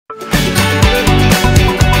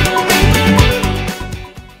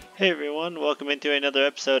Hey everyone, welcome into another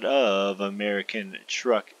episode of American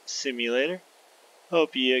Truck Simulator.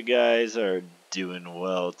 Hope you guys are doing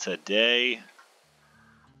well today.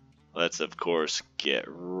 Let's of course get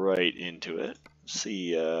right into it.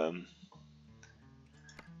 See,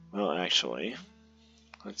 well actually,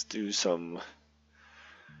 let's do some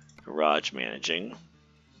garage managing.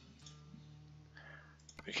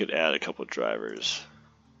 We could add a couple drivers.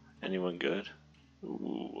 Anyone good?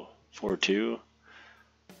 Ooh, 4-2.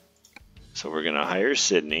 So we're gonna hire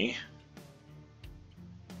Sydney.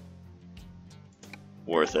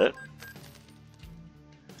 Worth it.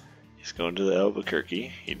 He's going to the Albuquerque.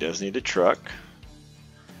 He does need a truck.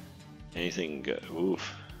 Anything good?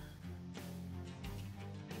 Oof.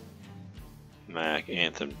 Mac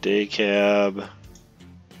Anthem Day Cab.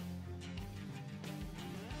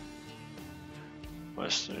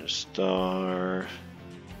 Western Star.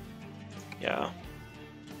 Yeah.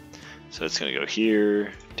 So it's gonna go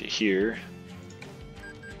here to here.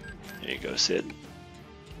 There you go, Sid.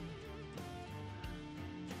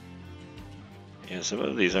 Yeah, some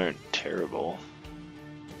of these aren't terrible.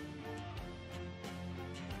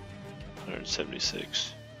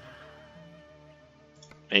 176.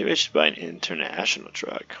 Maybe I should buy an international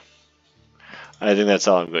truck. I think that's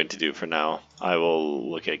all I'm going to do for now. I will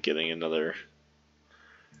look at getting another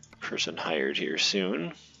person hired here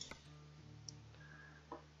soon.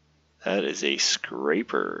 That is a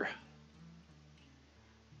scraper.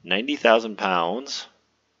 90,000 pounds,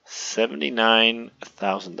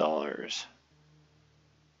 $79,000.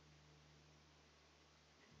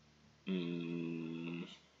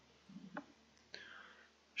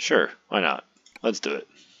 Sure, why not? Let's do it.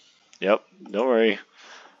 Yep, don't worry.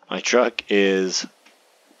 My truck is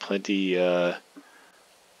plenty good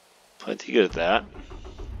at that,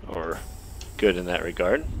 or good in that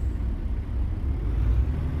regard.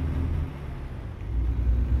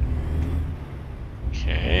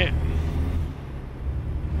 Okay.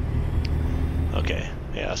 Okay,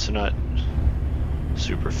 yeah, so not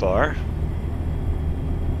super far.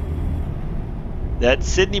 That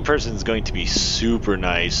Sydney person is going to be super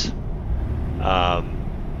nice,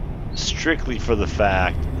 strictly for the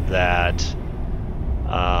fact that,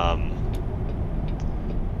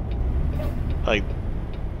 like,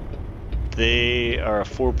 they are a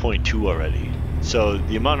 4.2 already. So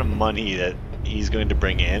the amount of money that he's going to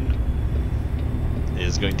bring in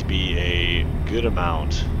is going to be a good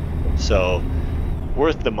amount, so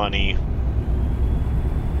worth the money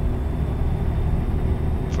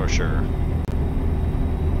for sure.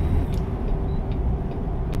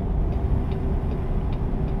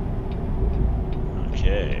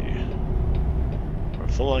 Okay, we're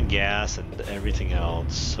full on gas and everything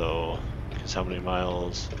else, so because how many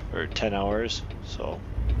miles? Or 10 hours, so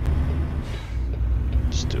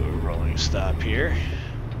let's do a rolling stop here.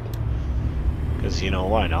 Because, you know,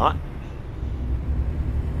 why not?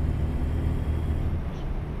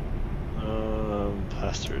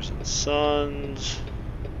 Pastors and Sons.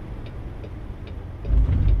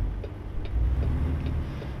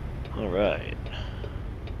 Alright.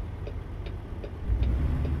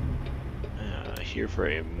 Here for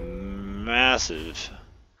a massive,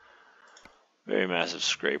 very massive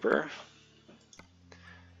scraper.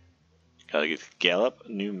 Gotta get to Gallup,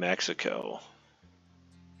 New Mexico.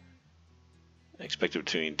 Expected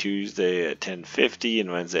between Tuesday at 10:50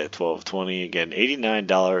 and Wednesday at 12:20. Again,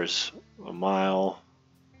 $89 a mile,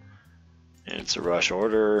 and it's a rush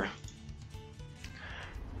order.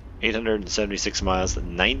 876 miles,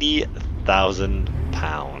 90,000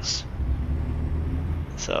 pounds.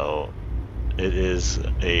 So it is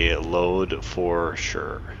a load for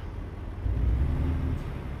sure.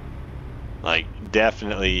 Like,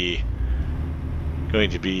 definitely going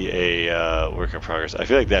to be a work in progress. I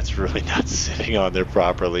feel like that's really not sitting on there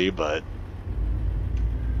properly, but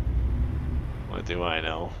what do I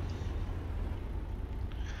know?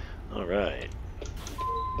 Alright.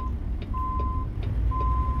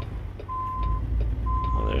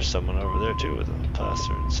 Well, there's someone over there too with a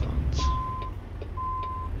Pastor and Sons.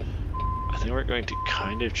 I think we're going to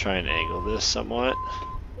kind of try and angle this somewhat.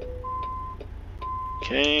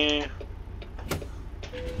 Okay.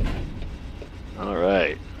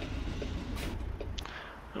 Alright.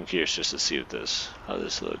 I'm curious just to see how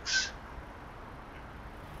this looks.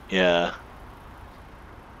 Yeah.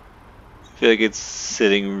 I feel like it's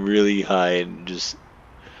sitting really high and just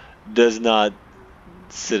does not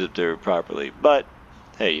sit up there properly. But,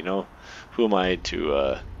 hey, you know, who am I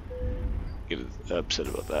to get upset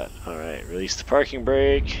about that? Alright, release the parking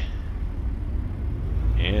brake.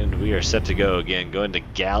 And we are set to go again. Going to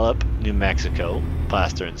Gallup, New Mexico.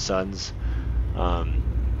 Pastor and Sons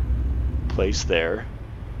place there.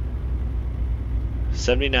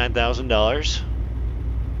 $79,000.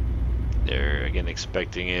 They're again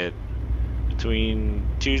expecting it between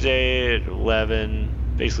Tuesday at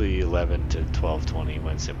 11, basically 11 to 12:20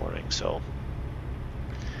 Wednesday morning. So,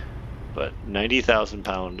 but 90,000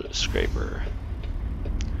 pound scraper.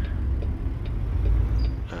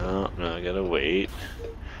 Oh, no, I gotta wait.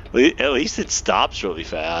 At least it stops really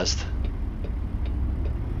fast.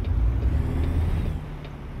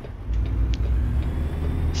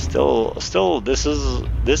 Still,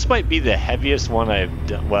 this might be the heaviest one I've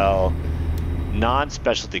done. Well,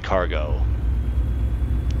 non-specialty cargo.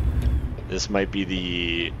 This might be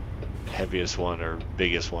the heaviest one or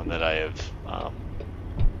biggest one that I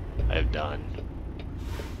have done.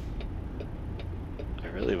 I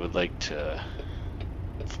really would like to.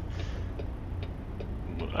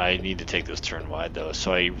 I need to take this turn wide though,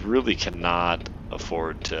 so I really cannot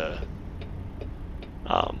afford to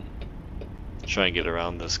try and get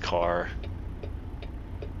around this car.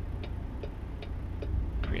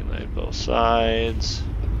 Green light both sides.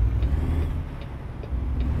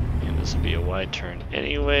 And this will be a wide turn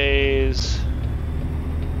anyways.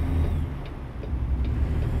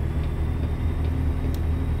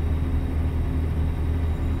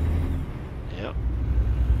 Yep.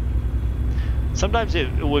 Sometimes it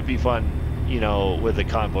would be fun, you know, with a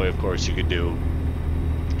convoy, of course, you get to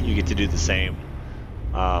do the same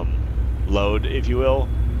load, if you will.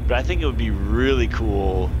 But I think it would be really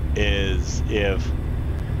cool is if,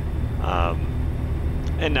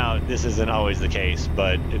 and now this isn't always the case,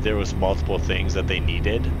 but if there was multiple things that they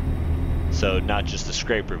needed, so not just the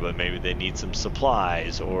scraper, but maybe they need some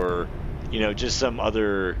supplies or, you know, just some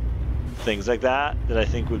other things like that, that I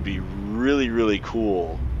think would be really, really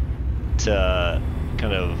cool to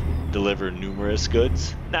kind of deliver numerous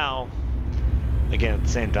goods. Now, again, at the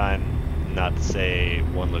same time, not to say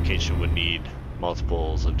one location would need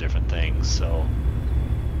multiples of different things, so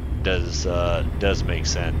does make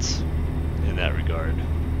sense in that regard.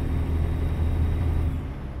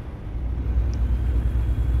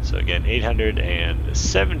 So again,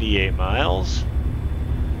 878 miles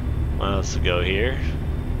to go here.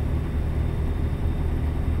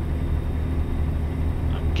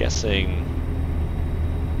 I'm guessing.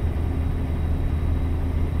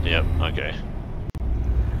 Yep. Okay.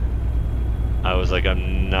 I was like,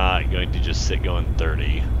 I'm not going to just sit going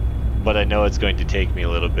 30, but I know it's going to take me a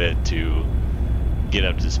little bit to get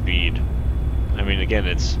up to speed. I mean, again,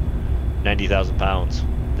 it's 90,000 pounds.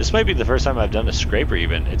 This might be the first time I've done a scraper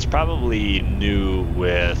even. It's probably new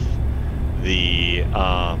with the,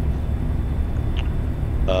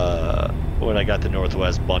 when I got the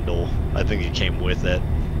Northwest bundle, I think it came with it.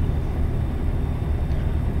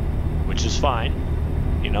 Which is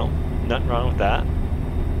fine, you know, nothing wrong with that.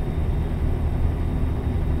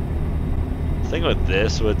 Thing with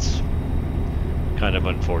this, what's kind of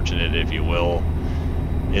unfortunate, if you will,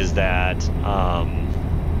 is that I'm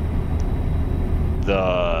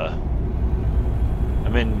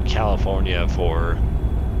in California for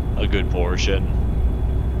a good portion,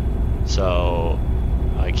 so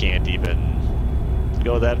I can't even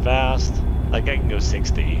go that fast. Like, I can go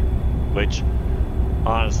 60, which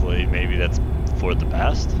honestly maybe that's for the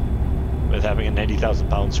best with having a 90,000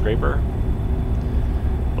 pound scraper,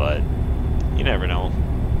 but you never know.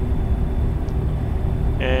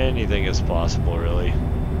 Anything is possible, really.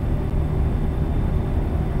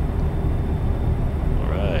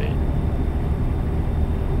 Alright.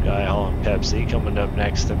 Guy hauling Pepsi coming up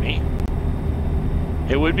next to me.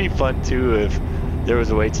 It would be fun, too, if there was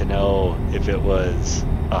a way to know if it was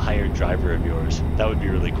a hired driver of yours. That would be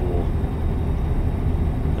really cool.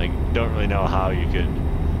 Like, don't really know how you could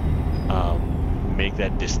make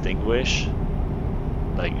that distinguish.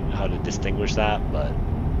 Like, how to distinguish that, but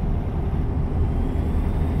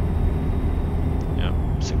yep,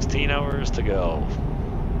 16 hours to go.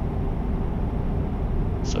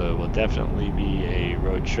 So it will definitely be a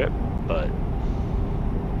road trip, but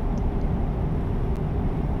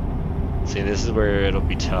see, this is where it'll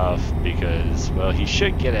be tough because, well, he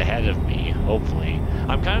should get ahead of me, hopefully.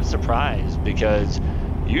 I'm kind of surprised because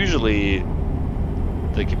usually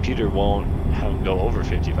the computer won't have him go over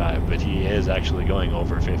 55, but he is actually going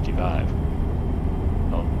over 55.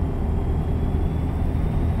 Oh.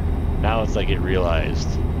 Now it's like it realized.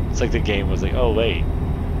 It's like the game was like, oh wait,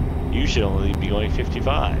 you should only be going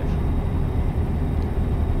 55.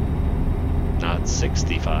 Not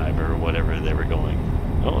 65 or whatever they were going.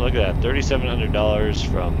 Oh, look at that, $3,700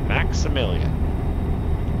 from Maximilian.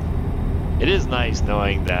 It is nice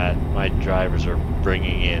knowing that my drivers are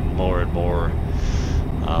bringing in more and more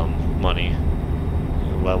money.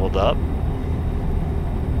 Leveled up.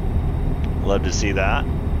 Love to see that.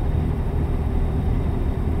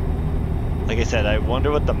 like I said, I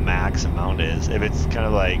wonder what the max amount is. If it's kind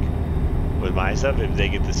of like with my stuff, if they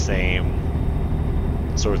get the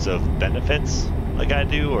same sorts of benefits like I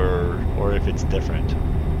do, or if it's different.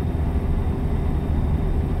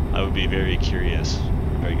 I would be very curious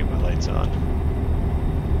if I get my lights on.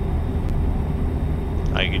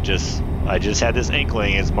 I just had this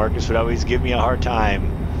inkling, as Marcus would always give me a hard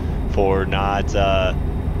time for not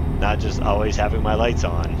just always having my lights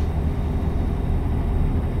on,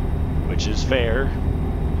 which is fair,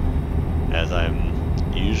 as I'm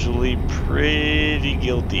usually pretty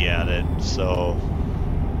guilty at it. So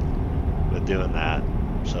with doing that,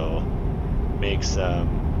 so makes a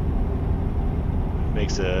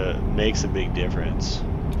big difference.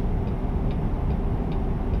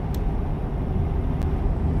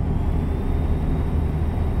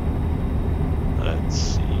 Let's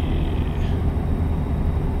see.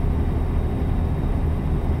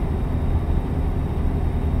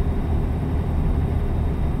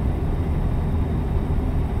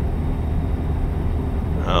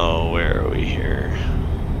 Oh, where are we here?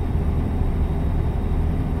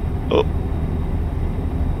 Oh.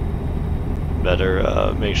 Better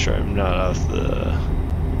make sure I'm not off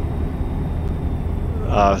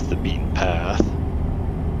the beaten path.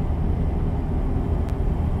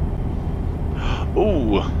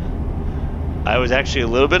 Ooh, I was actually a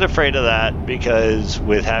little bit afraid of that, because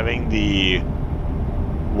with having the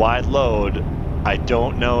wide load, I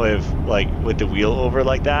don't know if, like, with the wheel over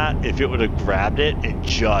like that, if it would have grabbed it and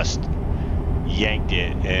just yanked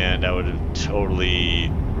it, and I would have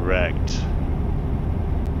totally wrecked.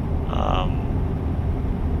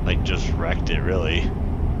 Like, just wrecked it, really.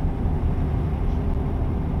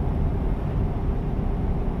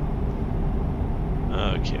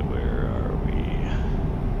 Okay, where are we?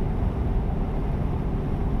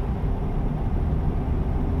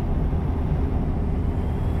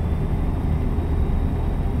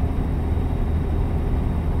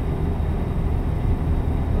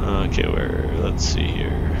 Okay, where? Let's see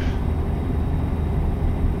here.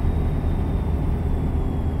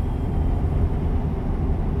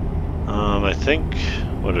 I think,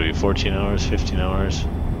 what are we, 14 hours, 15 hours?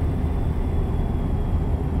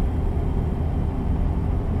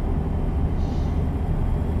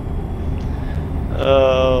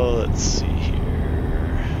 Oh, let's see here.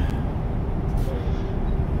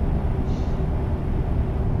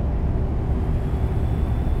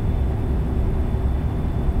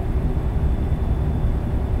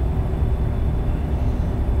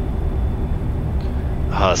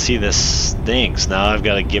 See, this stinks. Now I've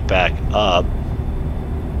got to get back up.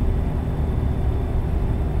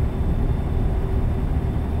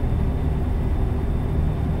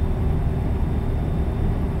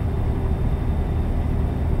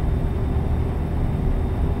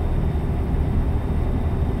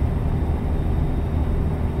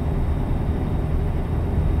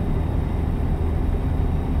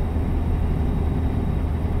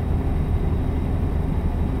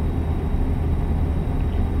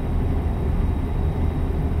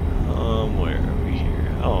 Where are we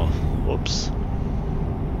here? Oh, whoops.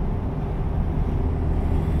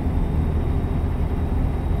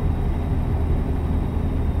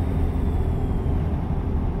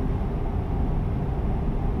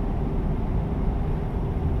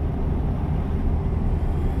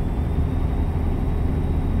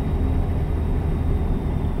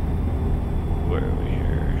 Where are we here?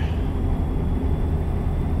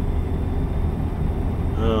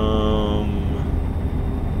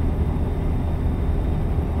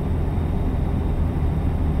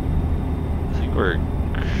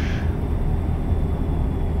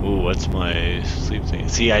 Ooh, what's my sleep thing?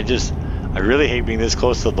 See, I really hate being this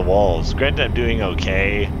close to the walls. Granted, I'm doing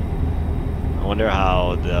okay. I wonder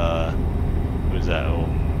how who's that? Oh,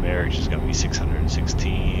 marriage is gonna be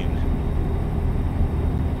 616.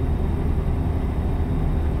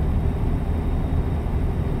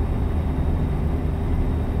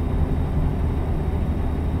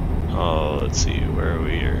 Oh, let's see, where are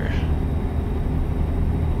we here?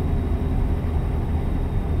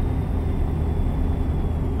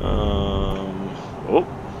 Oh.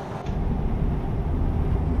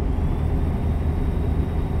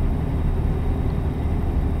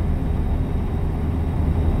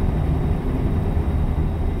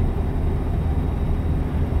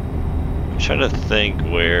 I'm trying to think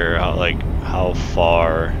how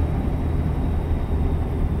far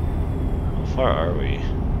are we?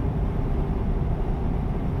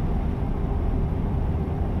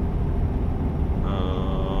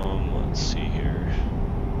 Let's see here.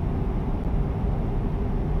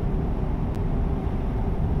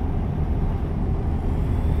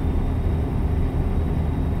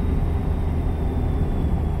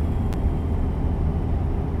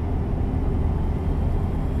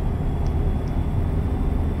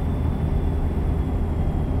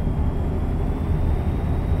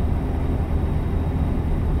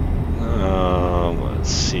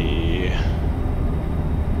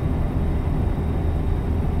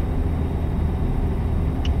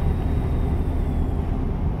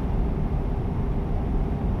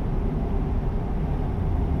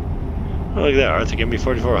 Oh, look at that, Arthur gave me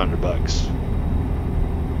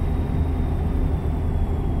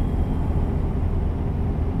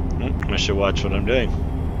 $4,400. I should watch what I'm doing.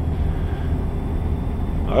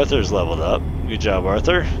 Arthur's leveled up. Good job,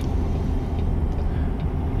 Arthur.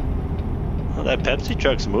 Well, that Pepsi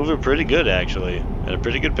truck's moving pretty good, actually, at a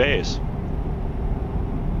pretty good pace.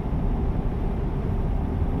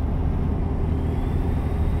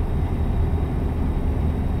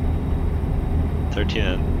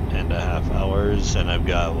 .5 hours, and I've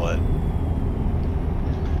got what?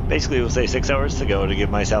 Basically, we'll say 6 hours to go to give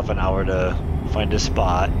myself an hour to find a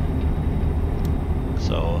spot.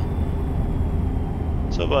 So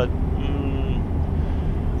about,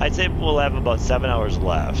 I'd say we'll have about 7 hours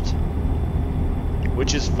left,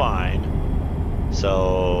 which is fine.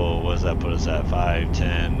 So what does that put us at? 5,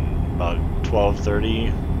 10, about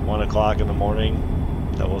 12:30, 1 o'clock in the morning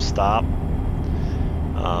that we'll stop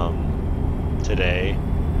today.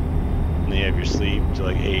 And then you have your sleep to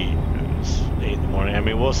like 8 in the morning. I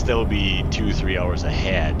mean, we'll still be 2-3 hours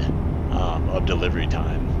ahead of delivery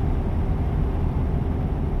time.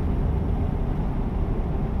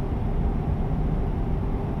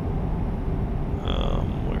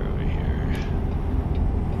 Where are we here?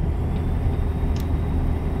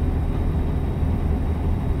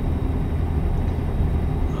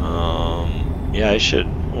 Yeah, I should.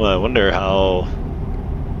 Well, I wonder how.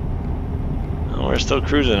 We're still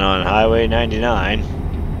cruising on Highway 99.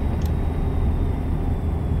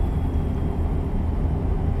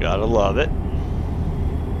 Gotta love it.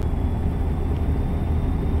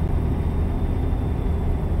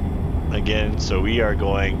 Again, so we are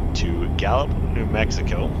going to Gallup, New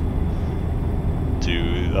Mexico,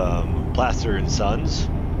 to Plaster and Sons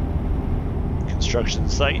construction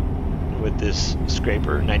site with this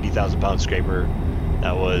scraper, 90,000 pound scraper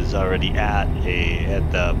that was already at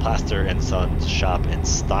the Plaster and Sons shop in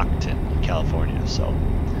Stockton, California. So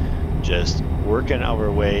just working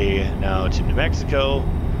our way now to New Mexico.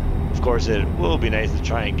 Of course, it will be nice to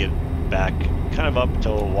try and get back kind of up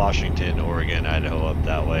to Washington, Oregon, Idaho, up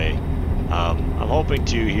that way. I'm hoping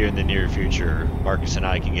to, here in the near future, Marcus and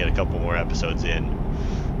I can get a couple more episodes in,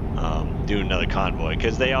 do another convoy,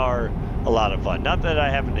 because they are a lot of fun. Not that I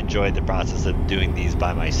haven't enjoyed the process of doing these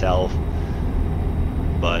by myself,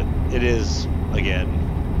 but it is, again,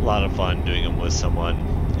 a lot of fun doing them with someone.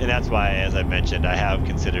 And that's why, as I mentioned, I have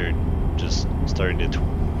considered just starting to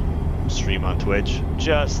stream on Twitch,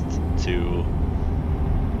 just to,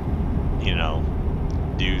 you know,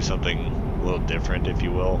 do something a little different, if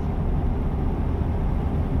you will.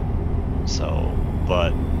 So,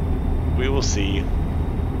 but we will see.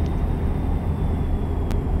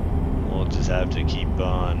 We'll just have to keep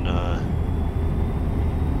on,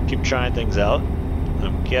 keep trying things out.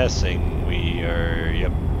 I'm guessing we are,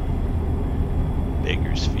 yep,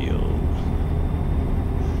 Bakersfield.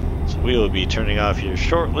 So we will be turning off here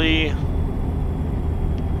shortly.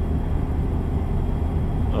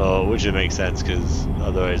 Oh, which would make sense, because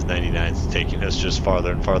otherwise 99 is taking us just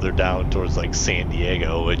farther and farther down towards like San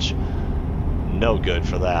Diego, which no good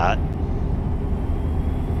for that.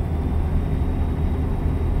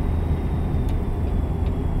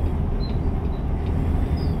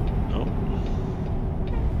 Oh.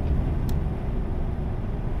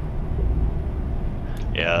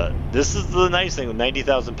 Yeah, this is the nice thing with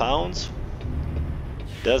 90,000 pounds.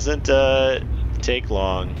 Doesn't take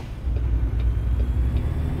long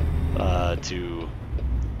to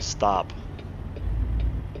stop.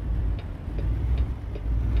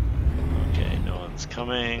 Okay, no one's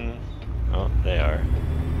coming. Oh, they are.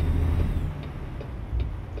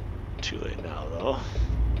 Too late now, though.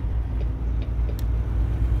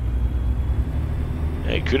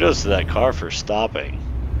 Hey, kudos to that car for stopping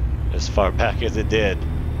as far back as it did.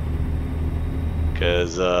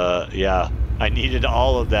 Because, yeah, I needed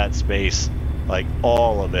all of that space. Like,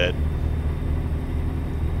 all of it.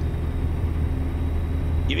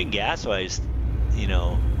 Even gas-wise, you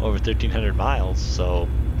know, over 1,300 miles, so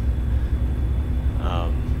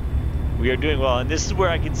we are doing well. And this is where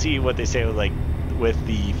I can see what they say with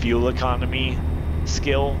the fuel economy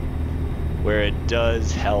skill, where it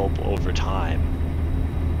does help over time.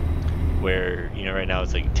 Where, you know, right now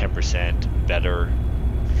it's like 10% better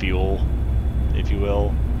fuel, if you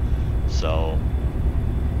will. So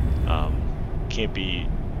can't be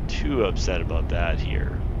too upset about that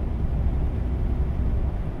here.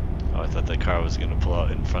 Oh, I thought the car was going to pull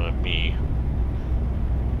out in front of me.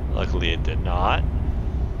 Luckily it did not.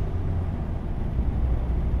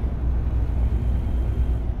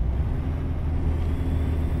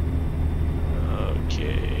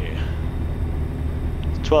 Okay.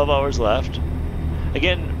 12 hours left.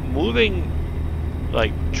 Again, moving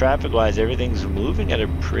like traffic-wise, everything's moving at a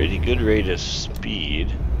pretty good rate of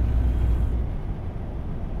speed.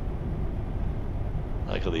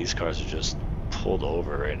 Like, these cars are just pulled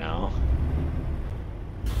over right now.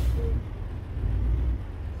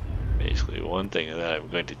 Basically, one thing that I'm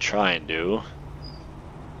going to try and do.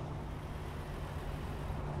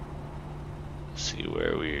 See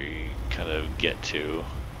where we kind of get to.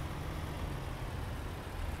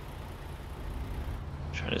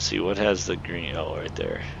 Trying to see what has the green. Oh, right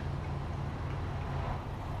there.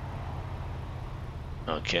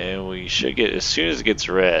 Okay, we should get, as soon as it gets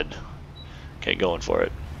red. Okay, going for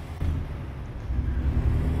it.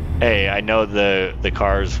 Hey, I know the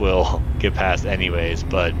cars will get past anyways,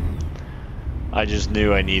 but I just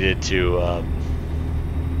knew I needed to,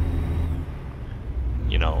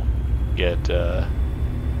 you know, get, kind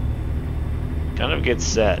of get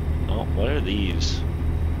set. Oh, what are these?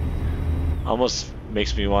 Almost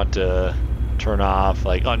makes me want to turn off,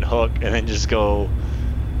 like unhook, and then just go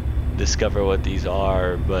discover what these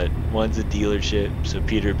are. But one's a dealership, so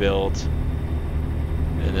Peterbilt.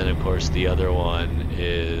 And then, of course, the other one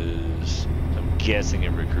is, I'm guessing,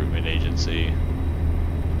 a recruitment agency.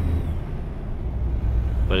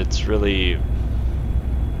 But it's really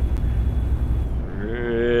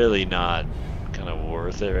not kind of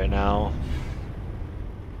worth it right now.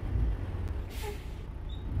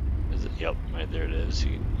 Is it? Yep, right there it is.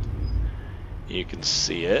 You can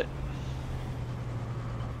see it.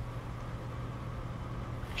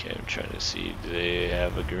 Okay, I'm trying to see, do they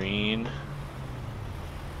have a green?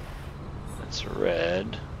 That's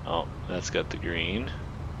red. Oh, that's got the green. Like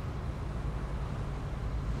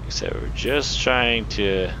I said, we're just trying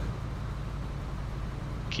to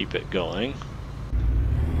keep it going.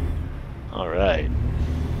 Alright.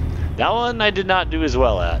 That one I did not do as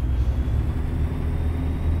well at.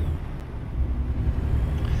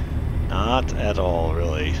 Not at all,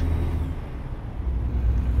 really.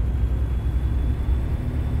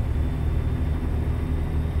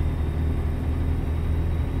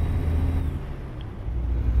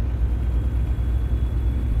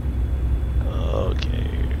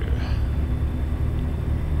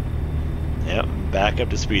 Back up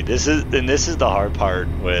to speed. This is the hard part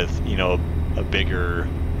with, you know, a bigger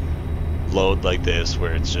load like this,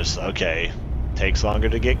 where it's just, okay, takes longer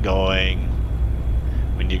to get going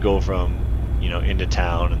when you go from, you know, into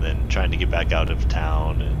town and then trying to get back out of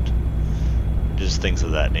town and just things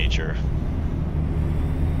of that nature.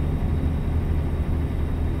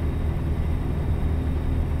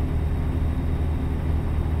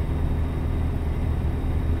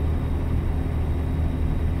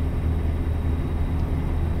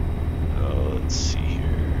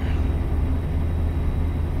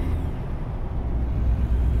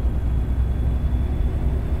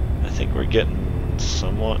 Getting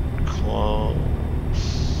somewhat close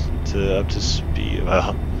to up to speed.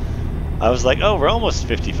 Well, I was like, oh, we're almost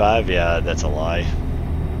 55. Yeah, that's a lie.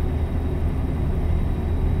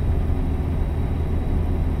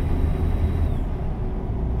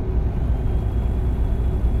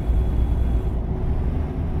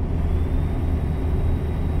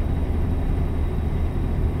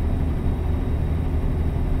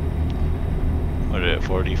 What did it?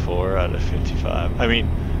 44 out of 55. I mean,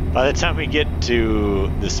 by the time we get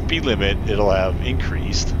to the speed limit, it'll have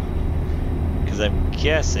increased. Because I'm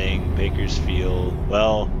guessing Bakersfield,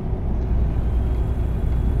 well,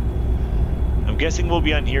 I'm guessing we'll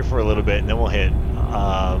be on here for a little bit and then we'll hit,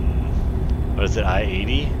 what is it,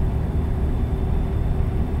 I-80?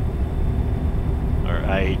 Or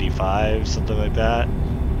I-85, something like that.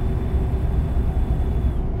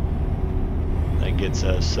 That gets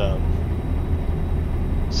us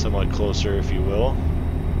somewhat closer, if you will.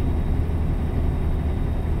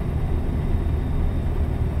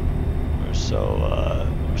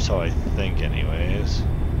 So I think, anyways.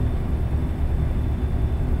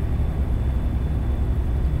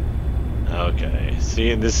 Okay, see,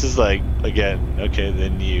 and this is like, again, okay,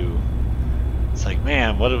 then it's like,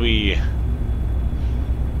 man, what are we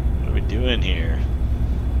doing here?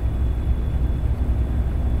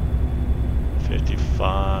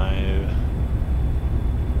 55.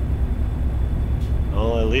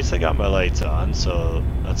 Well, at least I got my lights on, so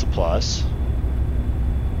that's a plus.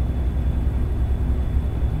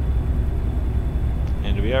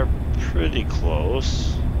 And we are pretty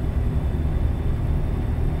close.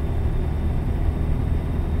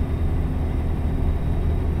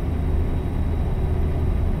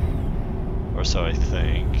 Or so I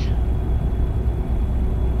think.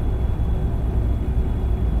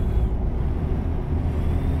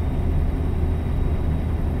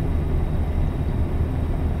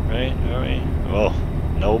 Right, alright. Well,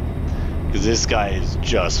 nope. Because this guy is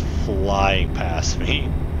just flying past me.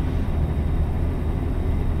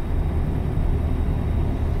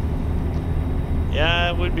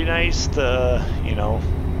 Yeah, it would be nice to, you know,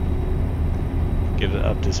 get it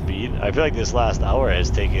up to speed. I feel like this last hour has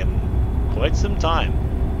taken quite some time.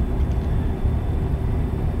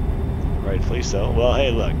 Rightfully so. Well,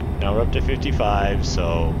 hey, look, now we're up to 55,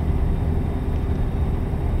 so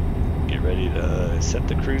get ready to set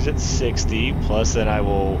the cruise at 60. Plus, then I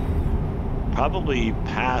will probably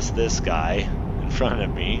pass this guy in front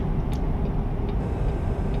of me.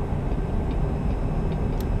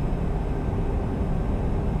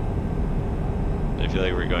 I feel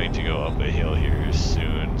like we're going to go up a hill here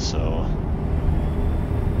soon, so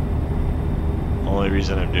only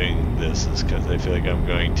reason I'm doing this is because I feel like I'm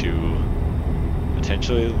going to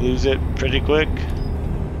potentially lose it pretty quick.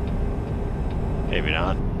 Maybe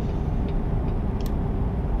not.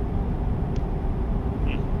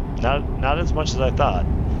 Not as much as I thought.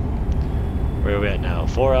 Where are we at now?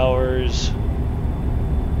 4 hours.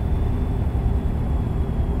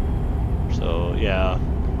 So yeah,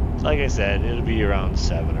 like I said, it'll be around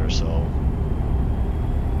 7 or so.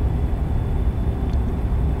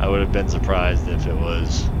 I would have been surprised if it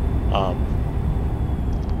was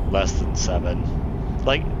less than 7.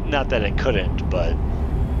 Like, not that it couldn't, but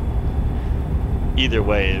either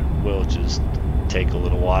way, it will just take a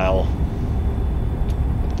little while.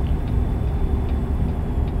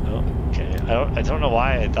 Okay, I don't know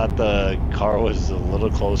why I thought the car was a little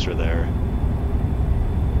closer there.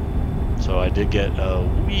 So I did get a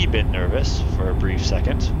wee bit nervous for a brief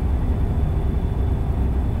second.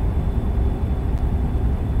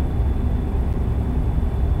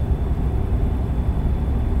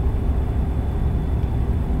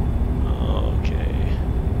 Okay.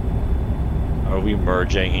 Are we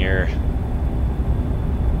merging here?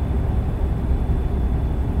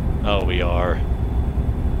 Oh, we are.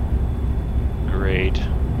 Great.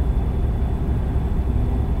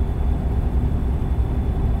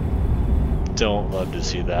 Don't love to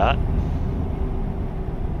see that.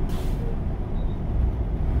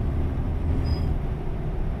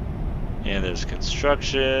 And there's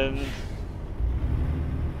construction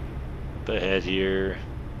up ahead here.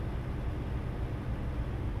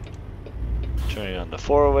 Turning on the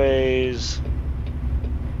 4-ways.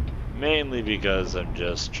 Mainly because I'm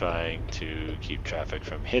just trying to keep traffic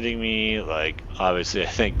from hitting me. Like, obviously I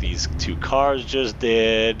think these 2 cars just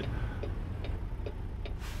did.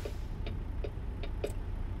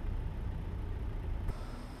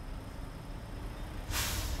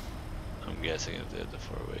 I'm guessing if they had the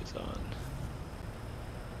 4-ways on.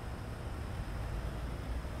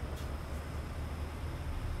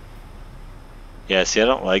 Yeah, see, I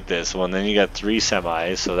don't like this one. Then you got 3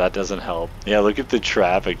 semis, so that doesn't help. Yeah, look at the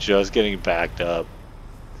traffic just getting backed up.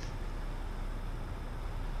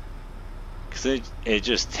 Because it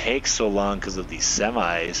just takes so long because of these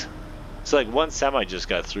semis. It's like one semi just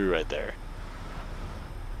got through right there.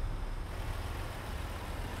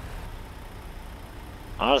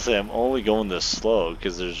 Honestly, I'm only going this slow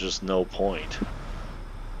because there's just no point.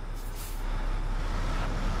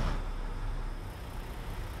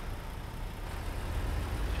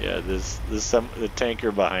 Yeah, the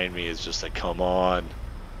tanker behind me is just like, come on.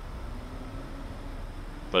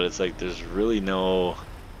 But it's like there's really no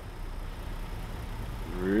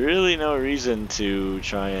reason to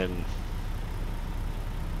try and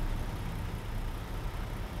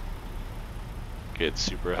get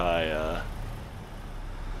super high,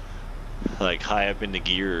 like high up into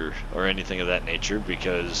gear or anything of that nature,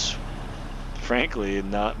 because frankly,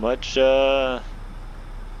 not much I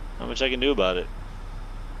can do about it.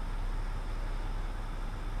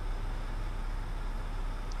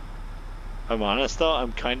 I'm honest though,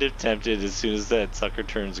 I'm kind of tempted as soon as that sucker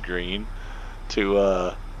turns green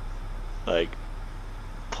to like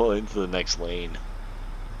pull into the next lane.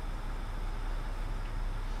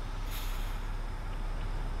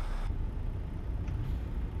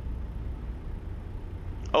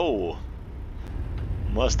 Oh,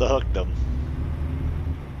 must have hooked them.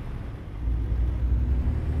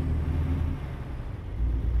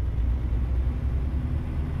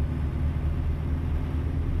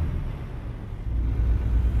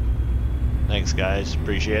 Thanks guys,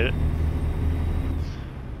 appreciate it.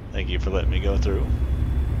 Thank you for letting me go through.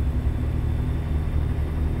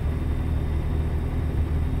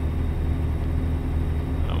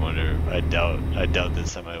 I wonder, I doubt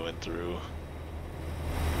this time I went through.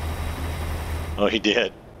 Oh, he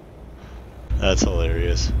did. That's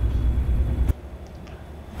hilarious.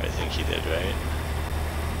 I think he did, right?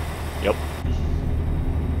 Yep.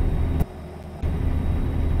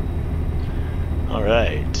 All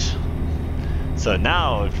right. So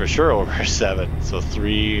now for sure over 7. So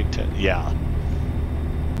 3, 10, yeah.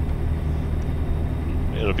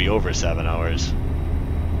 It'll be over 7 hours.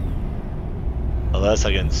 Unless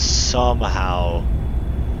I can somehow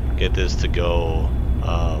get this to go,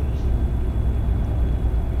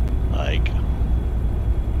 like,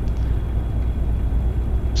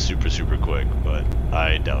 super quick, but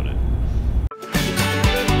I doubt it.